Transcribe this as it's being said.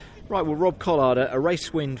Right, well, Rob Collard, a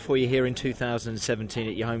race win for you here in 2017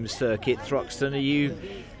 at your home circuit, Thruxton. Are you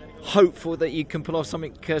hopeful that you can pull off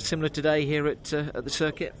something similar today here at the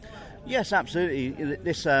circuit? Yes, absolutely.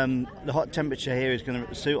 The hot temperature here is going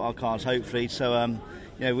to suit our cars, hopefully. So,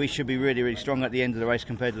 we should be really, really strong at the end of the race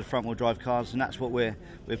compared to the front-wheel drive cars, and that's what we're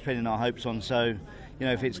pinning our hopes on. So,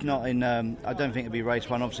 if it's not in, I don't think it'll be race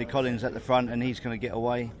one. Obviously, Colin's at the front, and he's going to get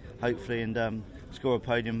away, hopefully, and score a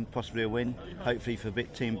podium, possibly a win, hopefully for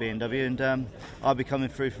Team BMW. And I'll be coming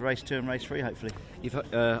through for race 2 and race 3, hopefully. You've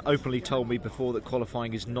openly told me before that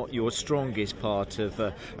qualifying is not your strongest part of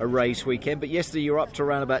a race weekend, but yesterday you were up to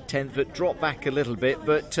around about 10th, but dropped back a little bit,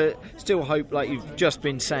 but still hope, like you've just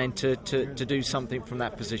been saying, to do something from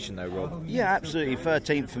that position though, Rob. Yeah, absolutely.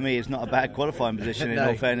 13th for me is not a bad qualifying position in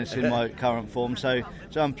all fairness in my current form, so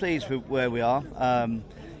I'm pleased with where we are.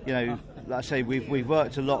 Like I say, we've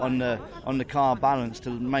worked a lot on the car balance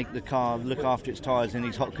to make the car look after its tyres in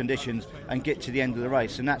these hot conditions and get to the end of the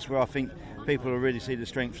race, and that's where I think people will really see the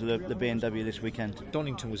strength of the BMW this weekend.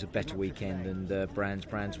 Donington was a better weekend, and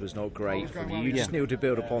Brands was not great from you. You just need to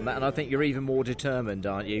build upon that, and I think you're even more determined,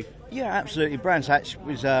 aren't you? Yeah, absolutely. Brands Hatch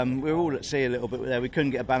was we were all at sea a little bit there. We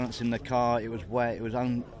couldn't get a balance in the car. It was wet. It was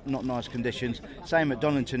not nice conditions. Same at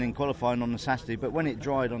Donington in qualifying on the Saturday, but when it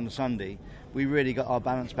dried on the Sunday, we really got our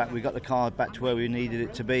balance back. We got the car back to where we needed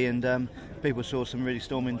it to be, and people saw some really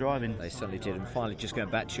storming driving. They certainly did. And finally, just going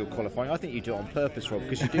back to your qualifying, I think you do it on purpose, Rob,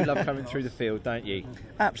 because you do love coming through the field, don't you?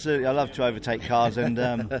 Absolutely. I love to overtake cars, and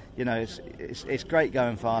it's great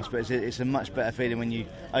going fast, but it's a much better feeling when you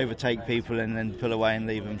overtake people and then pull away and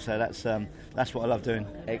leave them. So that's what I love doing.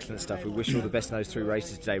 Excellent stuff. We wish you all the best in those 3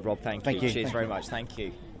 races today, Rob. Thank you. Cheers very much. Thank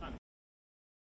you.